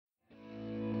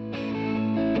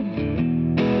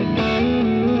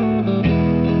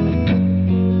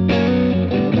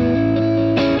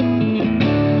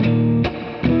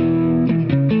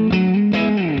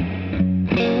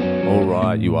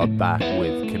are back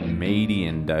with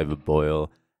comedian David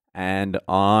Boyle, and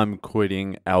I'm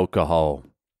quitting alcohol.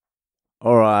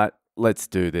 All right, let's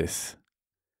do this.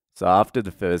 So, after the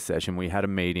first session, we had a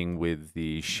meeting with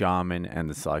the shaman and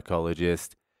the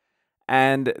psychologist,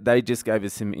 and they just gave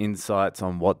us some insights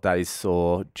on what they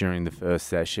saw during the first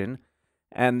session.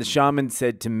 And the shaman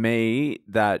said to me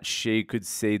that she could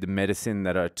see the medicine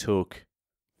that I took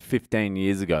 15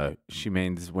 years ago. She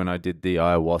means when I did the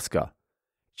ayahuasca.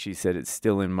 She said it's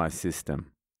still in my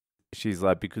system. She's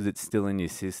like, because it's still in your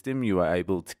system, you are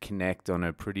able to connect on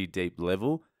a pretty deep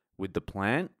level with the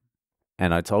plant.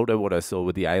 And I told her what I saw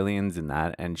with the aliens and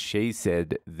that, and she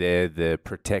said they're the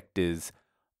protectors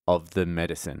of the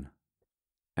medicine.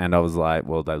 And I was like,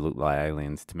 well, they look like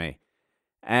aliens to me.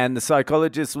 And the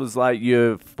psychologist was like,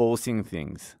 you're forcing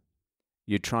things.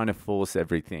 You're trying to force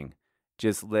everything.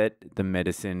 Just let the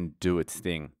medicine do its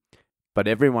thing. But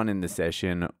everyone in the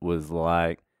session was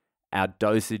like, our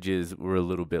dosages were a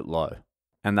little bit low.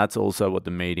 And that's also what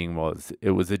the meeting was.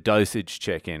 It was a dosage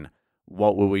check-in.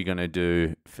 What were we going to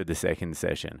do for the second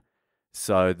session?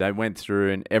 So they went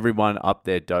through and everyone upped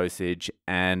their dosage,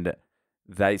 and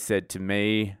they said to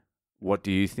me, what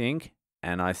do you think?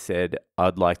 And I said,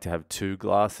 I'd like to have 2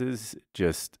 glasses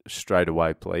just straight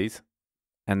away, please.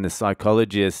 And the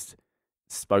psychologist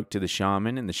spoke to the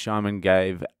shaman, and the shaman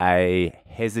gave a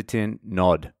hesitant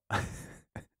nod.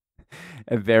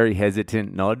 A very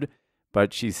hesitant nod,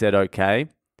 but she said, okay.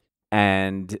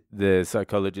 And the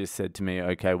psychologist said to me,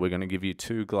 okay, we're going to give you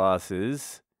 2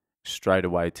 glasses straight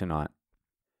away tonight.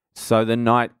 So the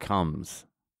night comes,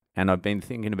 and I've been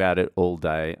thinking about it all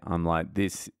day. I'm like,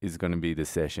 this is going to be the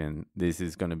session. This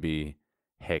is going to be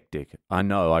hectic. I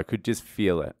know, I could just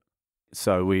feel it.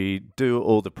 So we do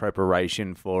all the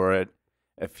preparation for it,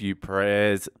 a few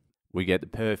prayers. We get the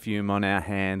perfume on our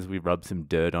hands. We rub some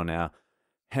dirt on our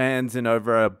hands and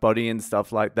over our body and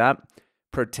stuff like that,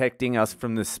 protecting us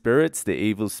from the spirits, the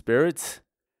evil spirits.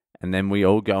 And then we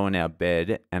all go in our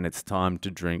bed, and it's time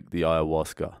to drink the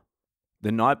ayahuasca.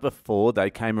 The night before, they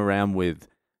came around with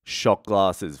shot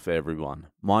glasses for everyone.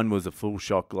 Mine was a full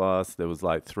shot glass. There was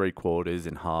like 3/4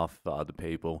 and half for other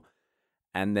people.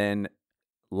 And then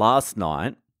last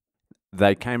night,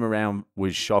 they came around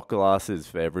with shot glasses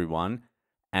for everyone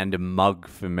and a mug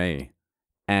for me.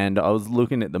 And I was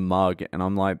looking at the mug, and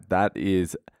I'm like, that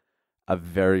is a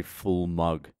very full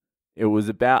mug. It was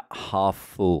about half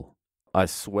full. I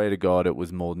swear to God, it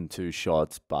was more than 2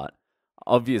 shots, but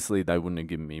obviously they wouldn't have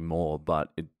given me more,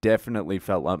 but it definitely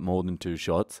felt like more than 2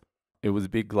 shots. It was a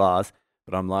big glass,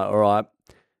 but I'm like, all right,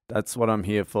 that's what I'm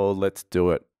here for. Let's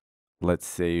do it. Let's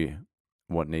see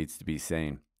what needs to be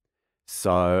seen.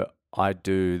 So I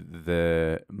do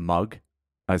the mug.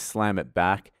 I slam it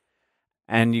back,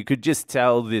 and you could just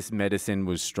tell this medicine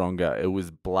was stronger. It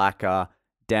was blacker.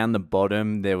 Down the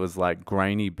bottom, there was like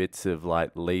grainy bits of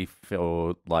like leaf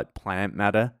or like plant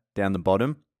matter down the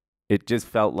bottom. It just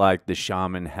felt like the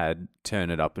shaman had turned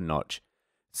it up a notch.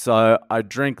 So I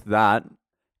drink that,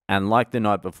 and like the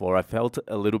night before, I felt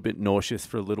a little bit nauseous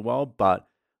for a little while, but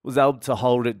was able to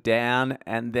hold it down.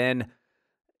 And then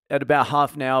at about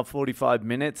half an hour, 45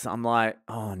 minutes, I'm like,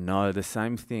 oh no, the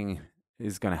same thing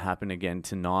is going to happen again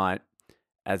tonight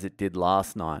as it did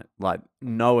last night. Like,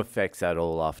 no effects at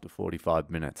all after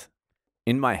 45 minutes.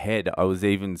 In my head, I was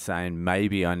even saying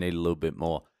maybe I need a little bit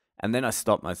more. And then I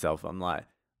stopped myself. I'm like,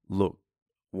 look,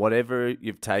 whatever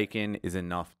you've taken is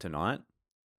enough tonight.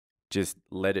 Just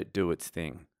let it do its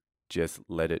thing. Just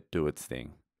let it do its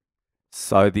thing.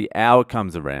 So the hour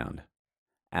comes around,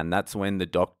 and that's when the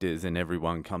doctors and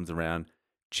everyone comes around,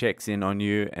 checks in on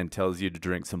you, and tells you to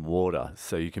drink some water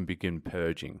so you can begin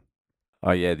purging.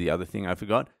 Oh yeah, the other thing I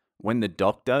forgot, when the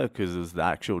doctor, because it was the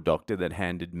actual doctor that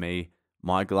handed me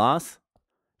my glass,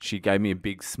 she gave me a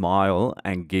big smile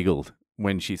and giggled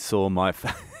when she saw my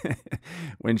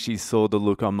when she saw the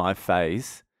look on my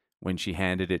face when she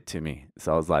handed it to me.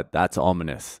 So I was like, that's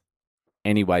ominous.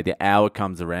 Anyway, the hour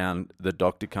comes around, the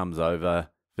doctor comes over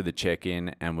for the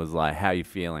check-in and was like, how you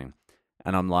feeling?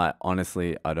 And I'm like,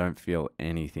 honestly, I don't feel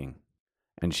anything.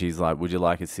 And she's like, would you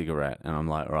like a cigarette? And I'm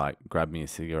like, all right, grab me a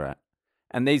cigarette.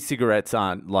 And these cigarettes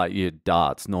aren't like your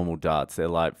darts, normal darts. They're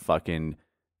like fucking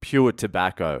pure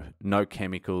tobacco, no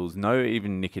chemicals, no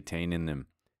even nicotine in them.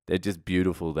 They're just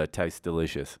beautiful. They taste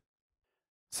delicious.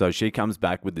 So she comes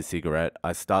back with the cigarette.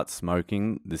 I start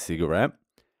smoking the cigarette.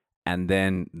 And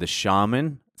then the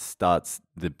shaman starts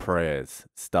the prayers,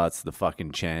 starts the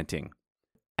fucking chanting.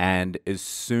 And as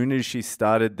soon as she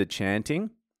started the chanting,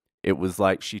 it was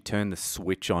like she turned the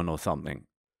switch on or something.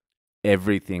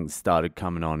 Everything started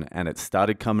coming on, and it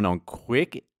started coming on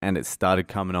quick, and it started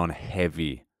coming on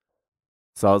heavy.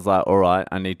 So I was like, all right,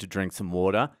 I need to drink some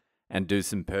water and do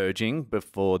some purging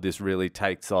before this really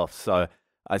takes off. So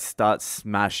I start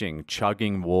smashing,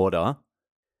 chugging water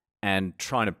and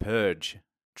trying to purge,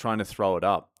 trying to throw it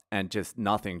up, and just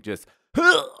nothing, just.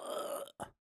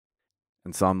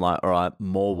 And so I'm like, all right,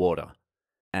 more water.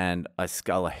 And I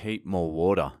scull a heap more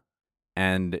water.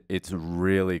 And it's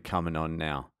really coming on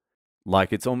now.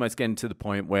 Like it's almost getting to the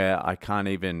point where I can't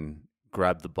even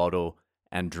grab the bottle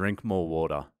and drink more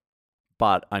water.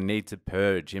 But I need to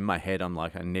purge. In my head, I'm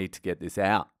like, I need to get this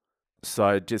out. So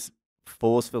I just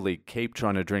forcefully keep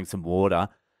trying to drink some water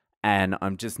and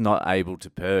I'm just not able to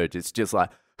purge. It's just like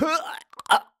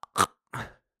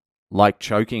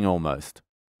choking almost.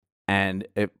 And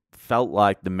it felt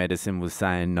like the medicine was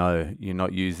saying, no, you're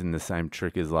not using the same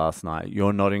trick as last night.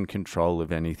 You're not in control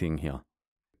of anything here.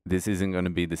 This isn't going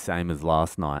to be the same as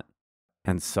last night.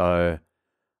 And so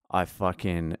I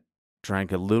fucking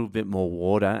drank a little bit more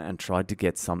water and tried to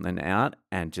get something out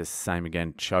and just same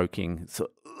again, choking. So,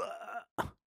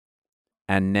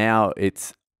 and now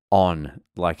it's on,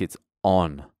 like it's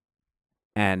on.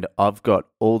 And I've got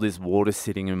all this water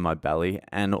sitting in my belly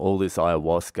and all this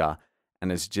ayahuasca,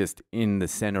 and it's just in the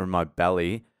center of my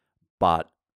belly,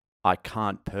 but I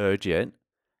can't purge it.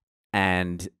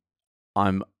 And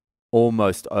I'm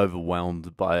almost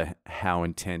overwhelmed by how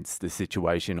intense the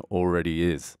situation already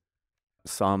is.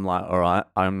 So I'm like, all right,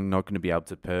 I'm not going to be able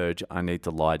to purge. I need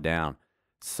to lie down.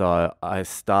 So I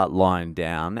start lying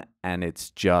down and it's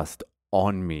just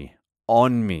on me,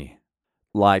 on me.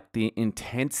 Like the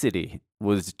intensity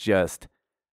was just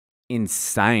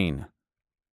insane.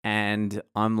 And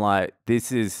I'm like,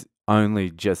 this is only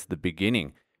just the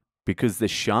beginning because the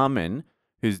shaman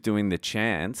who's doing the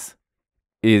chants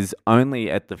is only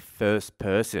at the first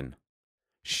person.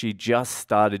 She just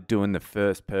started doing the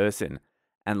first person.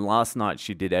 And last night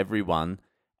she did everyone.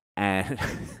 And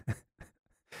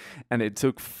and it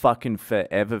took fucking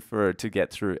forever for her to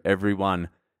get through everyone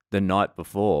the night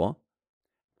before.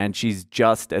 And she's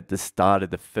just at the start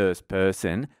of the first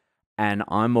person. And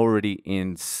I'm already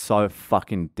in so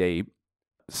fucking deep.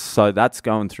 So that's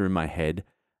going through my head.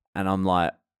 And I'm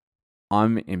like,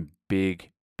 I'm in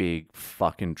big, big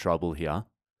fucking trouble here.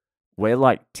 We're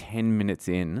like 10 minutes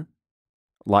in,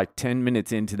 like 10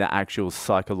 minutes into the actual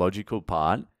psychological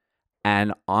part.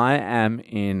 And I am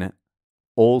in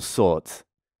all sorts.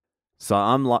 So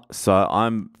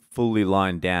I'm fully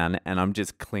lying down and I'm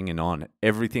just clinging on.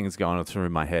 Everything's going through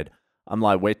my head. I'm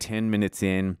like, we're 10 minutes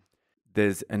in.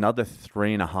 There's another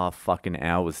 3.5 fucking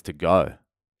hours to go.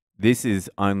 This is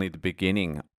only the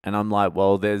beginning. And I'm like,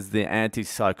 well, there's the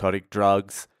antipsychotic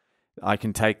drugs. I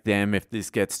can take them. If this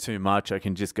gets too much, I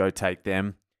can just go take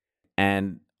them.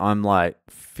 And I'm like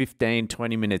 15,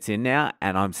 20 minutes in now,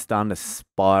 and I'm starting to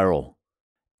spiral.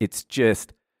 It's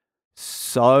just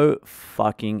so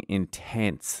fucking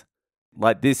intense.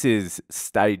 Like this is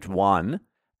stage 1,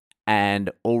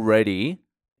 and already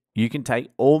you can take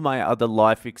all my other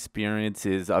life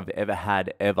experiences I've ever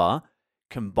had ever,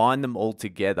 combine them all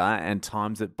together and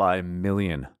times it by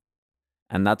 1,000,000.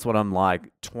 And that's what I'm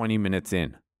like 20 minutes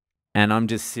in. And I'm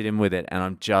just sitting with it and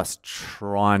I'm just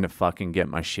trying to fucking get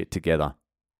my shit together.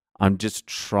 I'm just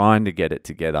trying to get it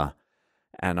together.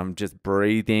 And I'm just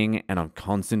breathing and I'm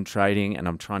concentrating and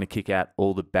I'm trying to kick out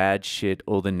all the bad shit,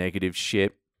 all the negative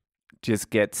shit. Just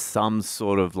get some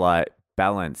sort of like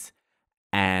balance.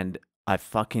 And I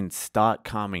fucking start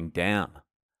calming down.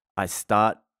 I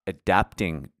start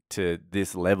adapting to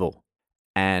this level.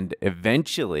 And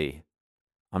eventually,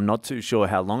 I'm not too sure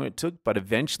how long it took, but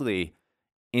eventually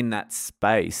in that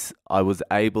space, I was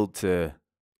able to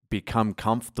become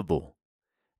comfortable.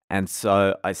 And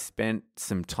so I spent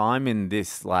some time in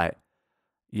this, like,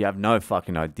 you have no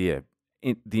fucking idea.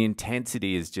 The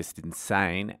intensity is just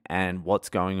insane and what's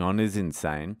going on is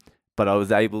insane. But I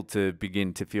was able to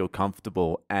begin to feel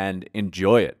comfortable and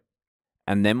enjoy it.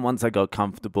 And then once I got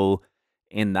comfortable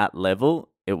in that level,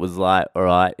 it was like, all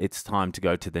right, it's time to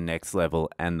go to the next level.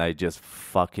 And they just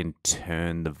fucking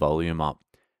turn the volume up.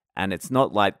 And it's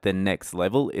not like the next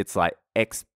level, it's like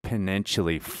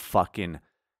exponentially fucking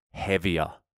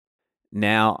heavier.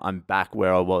 Now I'm back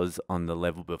where I was on the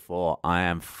level before. I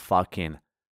am fucking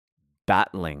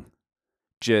battling,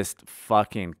 just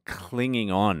fucking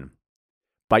clinging on.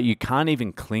 But you can't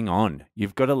even cling on.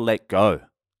 You've got to let go.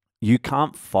 You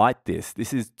can't fight this.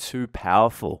 This is too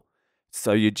powerful.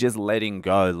 So you're just letting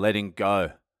go, letting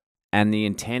go. And the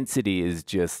intensity is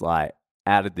just like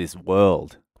out of this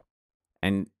world.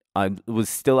 And I was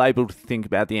still able to think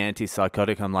about the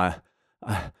antipsychotic. I'm like,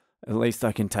 at least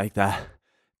I can take that.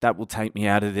 That will take me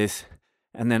out of this.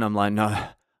 And then I'm like, no,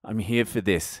 I'm here for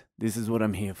this. This is what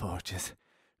I'm here for. Just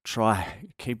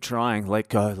keep trying, let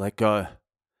go, let go.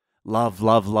 Love,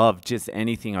 love, love, just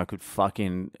anything I could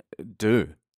fucking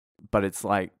do. But it's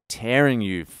like tearing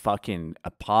you fucking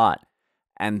apart.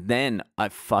 And then I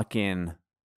fucking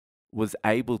was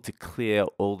able to clear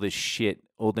all the shit,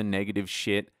 all the negative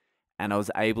shit, and I was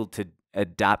able to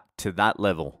adapt to that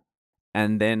level.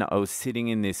 And then I was sitting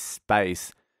in this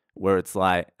space where it's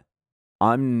like,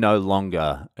 I'm no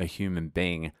longer a human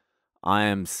being. I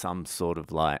am some sort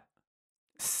of like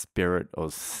spirit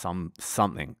or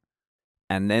something.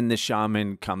 And then the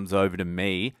shaman comes over to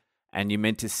me, and you're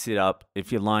meant to sit up.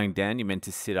 If you're lying down, you're meant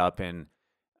to sit up and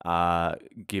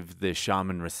give the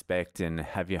shaman respect and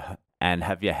have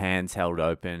your hands held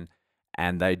open,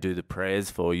 and they do the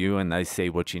prayers for you and they see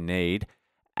what you need,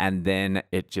 and then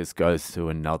it just goes to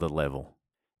another level.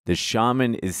 The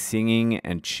shaman is singing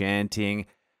and chanting,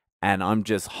 and I'm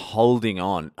just holding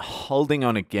on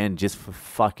again, just for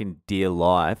fucking dear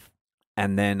life.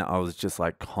 And then I was just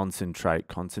like, concentrate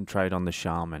on the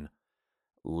shaman.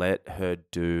 Let her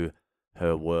do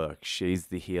her work. She's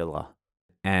the healer.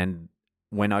 And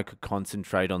when I could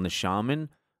concentrate on the shaman,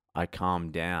 I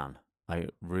calmed down. I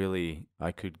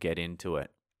could get into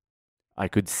it. I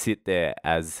could sit there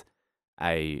as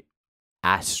a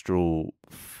astral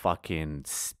fucking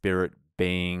spirit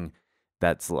being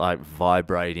that's like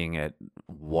vibrating at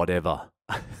whatever,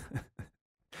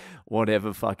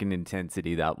 whatever fucking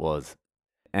intensity that was.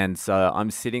 And so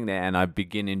I'm sitting there and I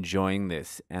begin enjoying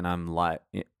this, and I'm like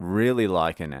really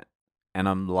liking it, and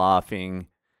I'm laughing,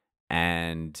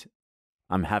 and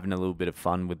I'm having a little bit of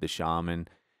fun with the shaman.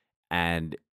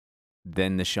 And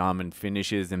then the shaman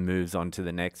finishes and moves on to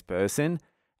the next person.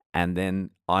 And then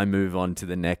I move on to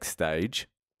the next stage.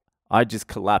 I just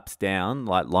collapse down,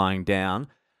 like lying down,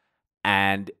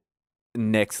 and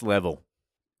next level.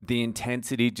 The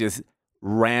intensity just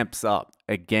ramps up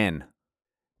again,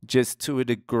 just to a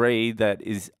degree that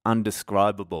is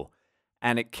undescribable.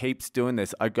 And it keeps doing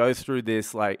this. I go through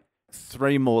this like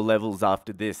 3 more levels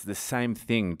after this, the same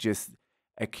thing, just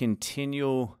a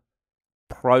continual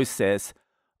process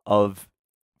of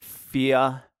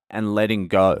fear and letting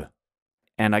go.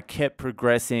 And I kept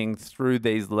progressing through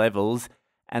these levels.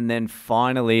 And then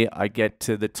finally, I get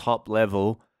to the top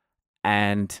level,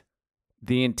 and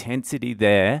the intensity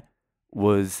there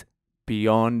was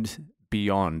beyond.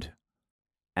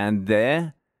 And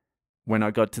there, when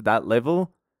I got to that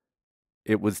level,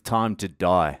 it was time to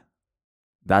die.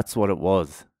 That's what it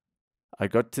was. I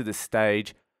got to the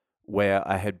stage where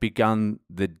I had begun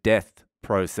the death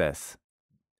process,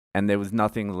 and there was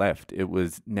nothing left. It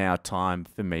was now time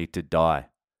for me to die.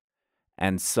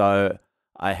 And so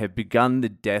I had begun the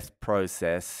death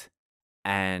process,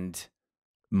 and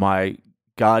my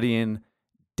guardian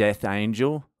death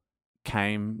angel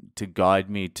came to guide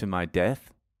me to my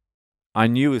death. I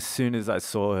knew as soon as I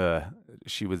saw her,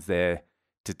 she was there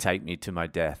to take me to my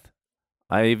death.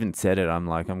 I even said it, I'm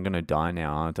like, I'm going to die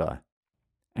now, aren't I?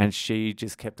 And she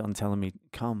just kept on telling me,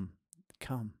 come.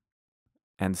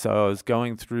 And so I was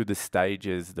going through the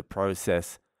stages, the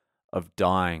process of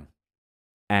dying,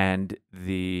 and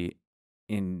the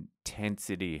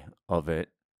intensity of it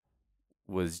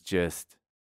was just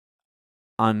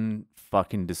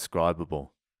unfucking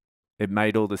describable. It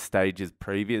made all the stages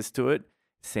previous to it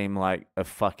seem like a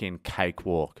fucking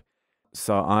cakewalk.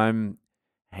 So I'm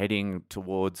heading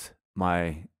towards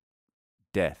my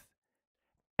death,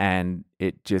 and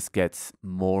it just gets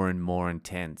more and more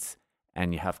intense,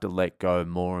 and you have to let go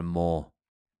more and more.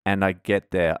 And I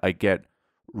get there. I get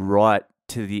right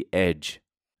to the edge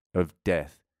of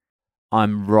death.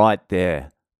 I'm right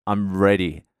there. I'm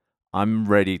ready. I'm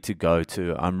ready to go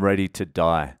to. I'm ready to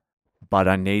die. But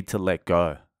I need to let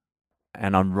go.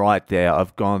 And I'm right there.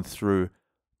 I've gone through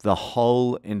the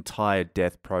whole entire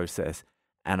death process,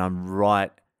 and I'm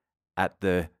right at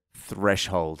the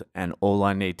threshold, and all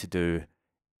I need to do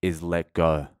is let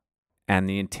go. And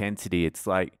the intensity, it's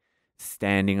like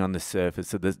standing on the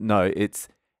surface of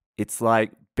it's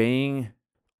like being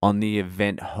on the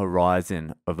event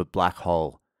horizon of a black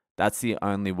hole. That's the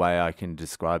only way I can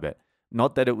describe it.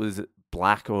 Not that it was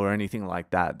black or anything like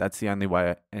that. That's the only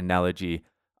analogy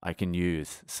I can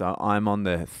use. So I'm on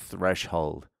the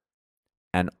threshold,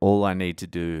 and all I need to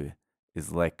do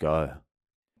is let go.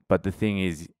 But the thing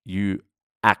is, you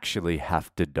actually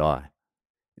have to die.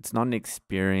 It's not an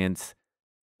experience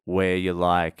where you're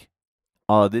like,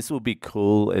 oh, this will be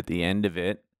cool at the end of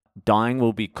it. Dying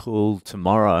will be cool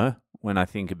tomorrow when I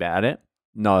think about it.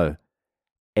 No,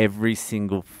 every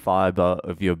single fiber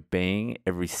of your being,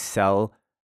 every cell,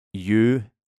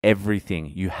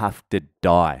 everything, you have to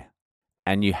die.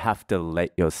 And you have to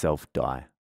let yourself die.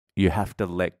 You have to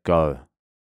let go.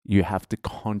 You have to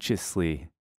consciously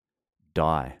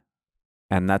die.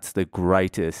 And that's the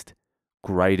greatest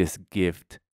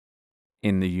gift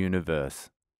in the universe.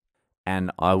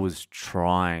 And I was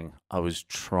trying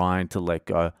to let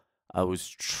go. I was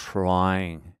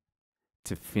trying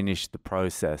to finish the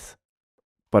process,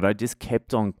 but I just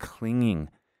kept on clinging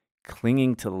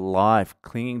to life,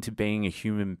 clinging to being a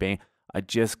human being. I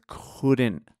just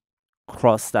couldn't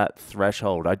cross that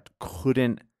threshold. I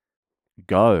couldn't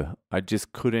go. I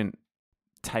just couldn't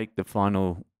take the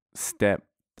final step,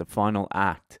 the final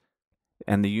act.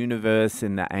 And the universe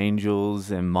and the angels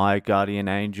and my guardian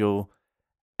angel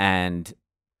and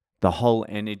the whole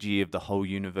energy of the whole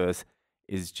universe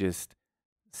is just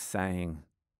saying,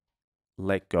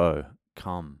 let go,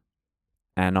 come.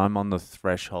 And I'm on the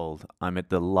threshold. I'm at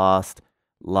the last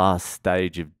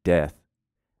stage of death.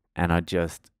 And I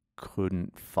just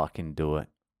couldn't fucking do it.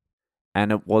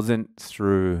 And it wasn't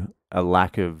through a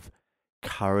lack of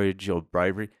courage or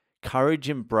bravery. Courage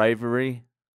and bravery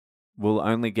will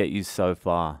only get you so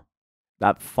far.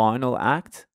 That final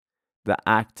act, the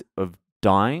act of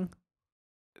dying,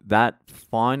 that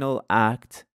final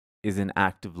act is an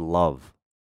act of love.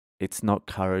 It's not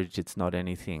courage, it's not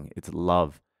anything, it's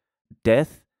love.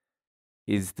 Death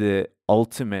is the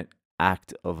ultimate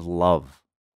act of love.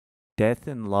 Death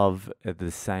and love are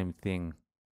the same thing.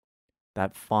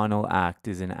 That final act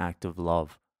is an act of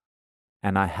love.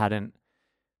 And I hadn't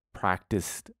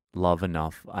practiced love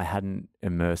enough. I hadn't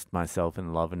immersed myself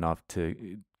in love enough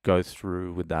to go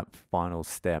through with that final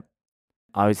step.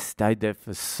 I stayed there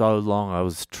for so long. I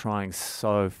was trying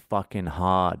so fucking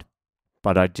hard,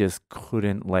 but I just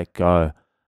couldn't let go.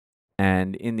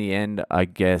 And in the end, I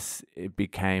guess it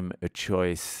became a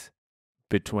choice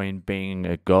between being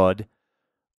a god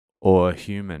or a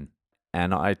human.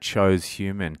 And I chose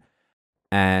human.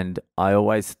 And I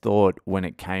always thought when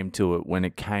it came to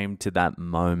that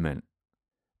moment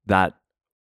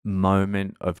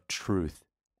of truth,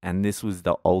 and this was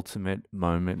the ultimate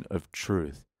moment of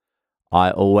truth,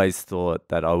 I always thought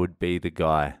that I would be the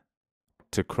guy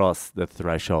to cross the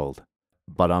threshold,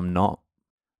 but I'm not.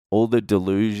 All the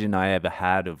delusion I ever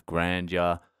had of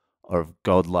grandeur or of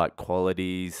godlike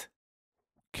qualities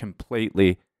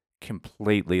completely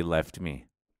left me.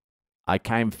 I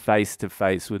came face to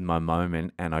face with my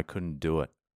moment and I couldn't do it.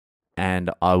 And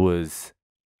I was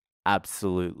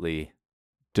absolutely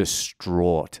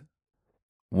distraught.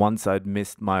 Once I'd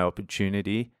missed my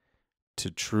opportunity to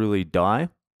truly die,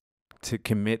 to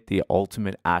commit the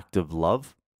ultimate act of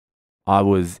love, I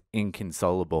was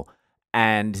inconsolable.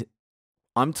 And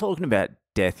I'm talking about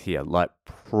death here, like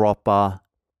proper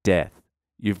death.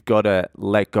 You've got to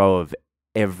let go of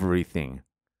everything.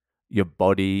 Your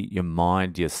body, your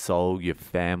mind, your soul, your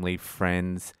family,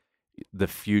 friends, the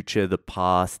future, the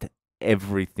past,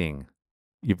 everything.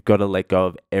 You've got to let go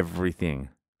of everything.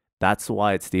 That's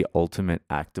why it's the ultimate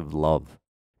act of love.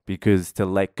 Because to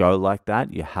let go like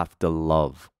that, you have to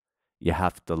love. You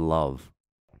have to love.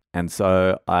 And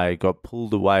so I got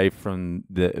pulled away from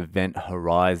the event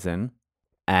horizon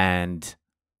and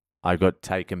I got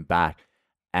taken back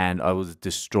and I was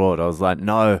distraught. I was like,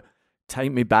 no,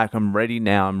 take me back. I'm ready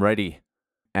now. I'm ready.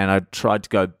 And I tried to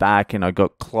go back and I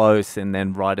got close. And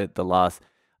then right at the last,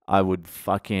 I would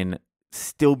fucking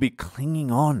still be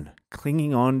clinging on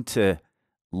to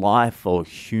life or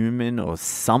human or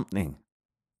something.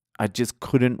 I just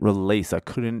couldn't release. I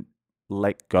couldn't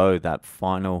let go that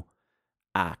final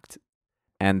act.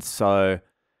 And so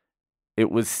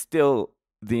it was still,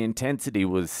 the intensity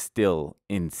was still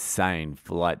insane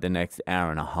for like the next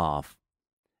hour and a half.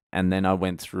 And then I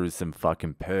went through some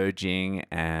fucking purging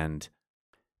and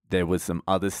there was some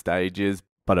other stages,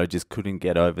 but I just couldn't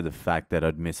get over the fact that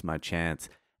I'd missed my chance.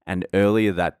 And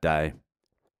earlier that day,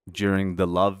 during the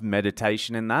love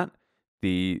meditation and that,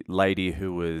 the lady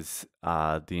who was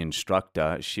the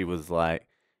instructor, she was like,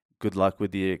 good luck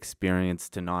with the experience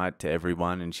tonight to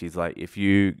everyone. And she's like, if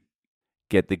you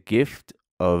get the gift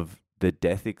of the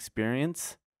death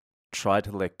experience, try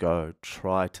to let go,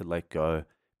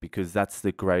 because that's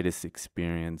the greatest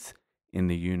experience in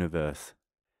the universe.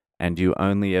 And you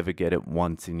only ever get it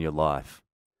once in your life.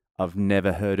 I've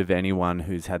never heard of anyone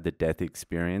who's had the death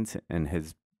experience and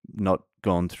has not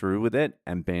gone through with it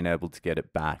and been able to get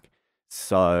it back.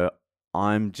 So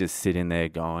I'm just sitting there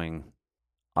going,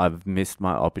 I've missed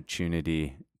my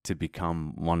opportunity to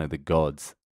become one of the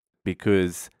gods,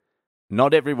 because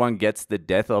not everyone gets the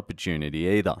death opportunity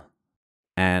either.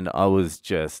 And I was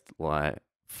just like,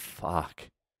 fuck,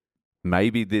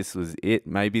 maybe this was it.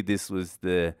 Maybe this was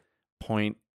the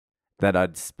point that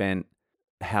I'd spent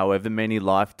however many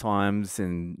lifetimes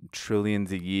and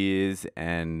trillions of years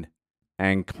and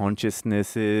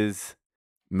consciousnesses.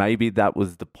 Maybe that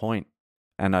was the point.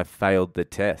 and I failed the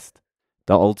test,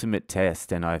 the ultimate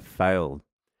test, and I failed.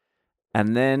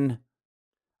 And then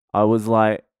I was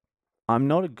like, I'm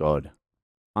not a god.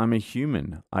 I'm a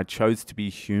human. I chose to be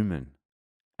human.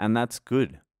 And that's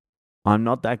good. I'm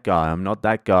not that guy. I'm not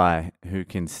that guy who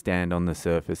can stand on the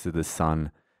surface of the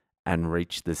sun and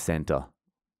reach the center.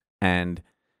 And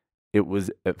it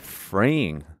was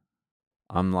freeing.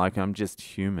 I'm just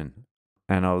human.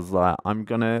 And I was like, I'm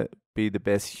going to be the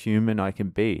best human I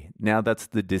can be. Now that's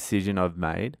the decision I've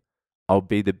made. I'll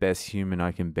be the best human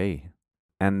I can be.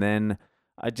 And then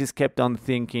I just kept on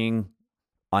thinking,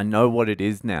 I know what it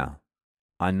is now.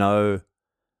 I know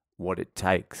what it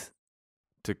takes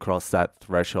to cross that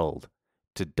threshold,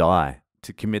 to die,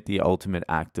 to commit the ultimate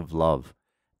act of love.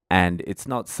 And it's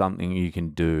not something you can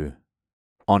do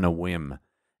on a whim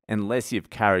unless you've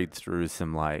carried through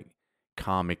some like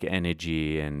karmic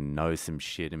energy and know some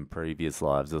shit in previous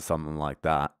lives or something like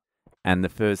that. And the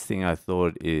first thing I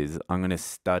thought is I'm going to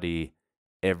study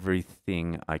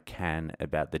everything I can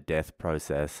about the death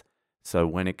process. So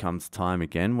when it comes time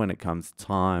again, when it comes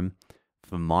time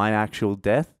for my actual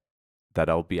death, that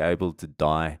I'll be able to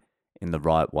die in the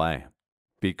right way.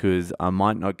 Because I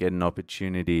might not get an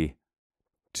opportunity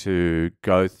to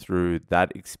go through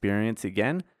that experience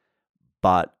again,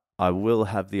 but I will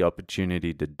have the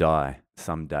opportunity to die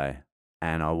someday,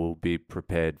 and I will be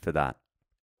prepared for that.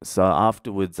 So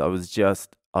afterwards, I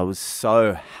was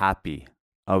so happy.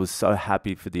 I was so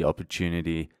happy for the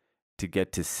opportunity to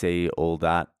get to see all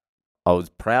that. I was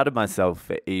proud of myself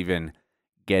for even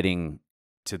getting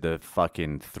to the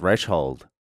fucking threshold.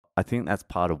 I think that's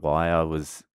part of why I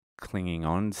was clinging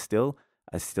on still.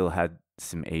 I still had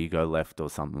some ego left or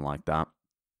something like that.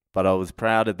 But I was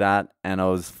proud of that, and I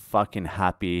was fucking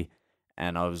happy,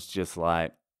 and I was just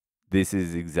like, this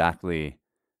is exactly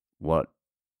what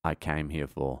I came here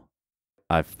for.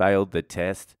 I failed the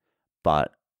test,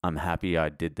 but I'm happy I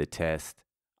did the test.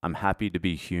 I'm happy to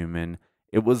be human.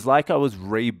 It was like I was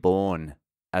reborn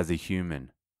as a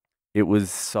human. It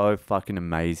was so fucking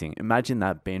amazing. Imagine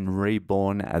that, being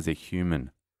reborn as a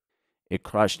human. It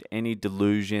crushed any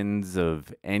delusions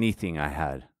of anything I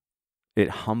had. It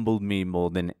humbled me more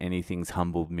than anything's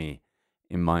humbled me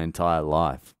in my entire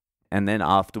life. And then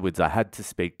afterwards, I had to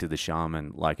speak to the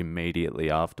shaman, like immediately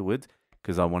afterwards,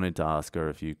 because I wanted to ask her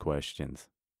a few questions.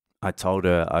 I told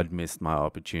her I'd missed my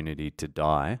opportunity to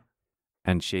die,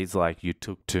 and she's like, you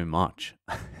took too much.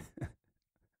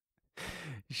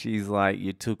 She's like,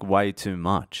 you took way too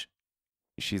much.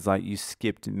 She's like, you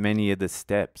skipped many of the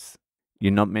steps.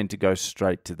 You're not meant to go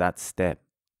straight to that step.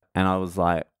 And I was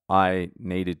like, I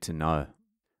needed to know.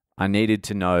 I needed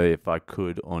to know if I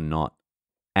could or not.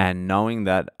 And knowing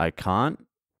that I can't,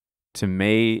 to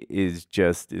me, is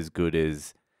just as good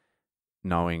as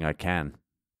knowing I can.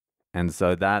 And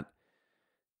so that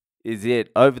is it.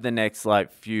 Over the next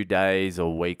like few days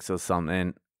or weeks or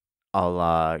something,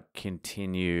 I'll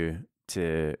continue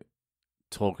to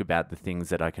talk about the things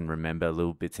that I can remember,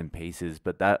 little bits and pieces.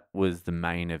 But that was the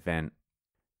main event.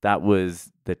 That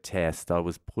was the test. I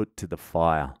was put to the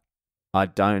fire. I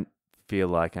don't feel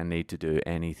like I need to do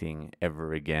anything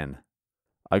ever again.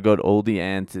 I got all the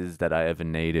answers that I ever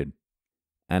needed.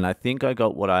 And I think I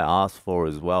got what I asked for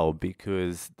as well,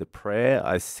 because the prayer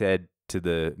I said to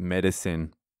the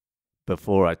medicine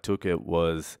before I took it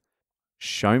was,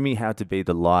 show me how to be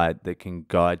the light that can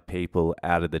guide people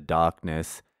out of the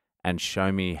darkness, and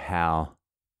show me how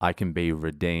I can be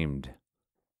redeemed.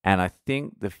 And I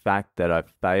think the fact that I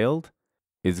failed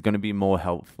is going to be more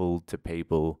helpful to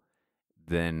people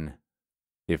than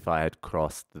if I had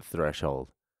crossed the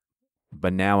threshold.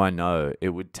 But now I know it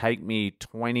would take me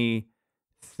 20,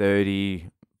 30,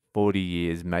 40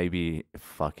 years, maybe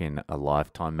fucking a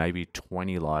lifetime, maybe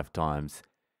 20 lifetimes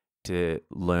to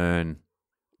learn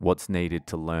what's needed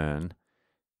to learn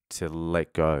to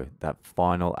let go, that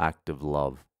final act of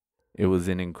love. It was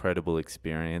an incredible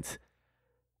experience.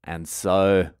 And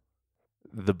so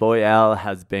the Boyle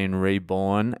has been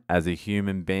reborn as a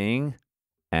human being,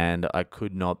 and I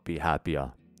could not be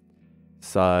happier.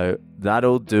 So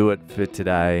that'll do it for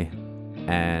today,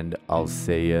 and I'll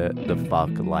see you the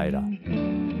fuck later.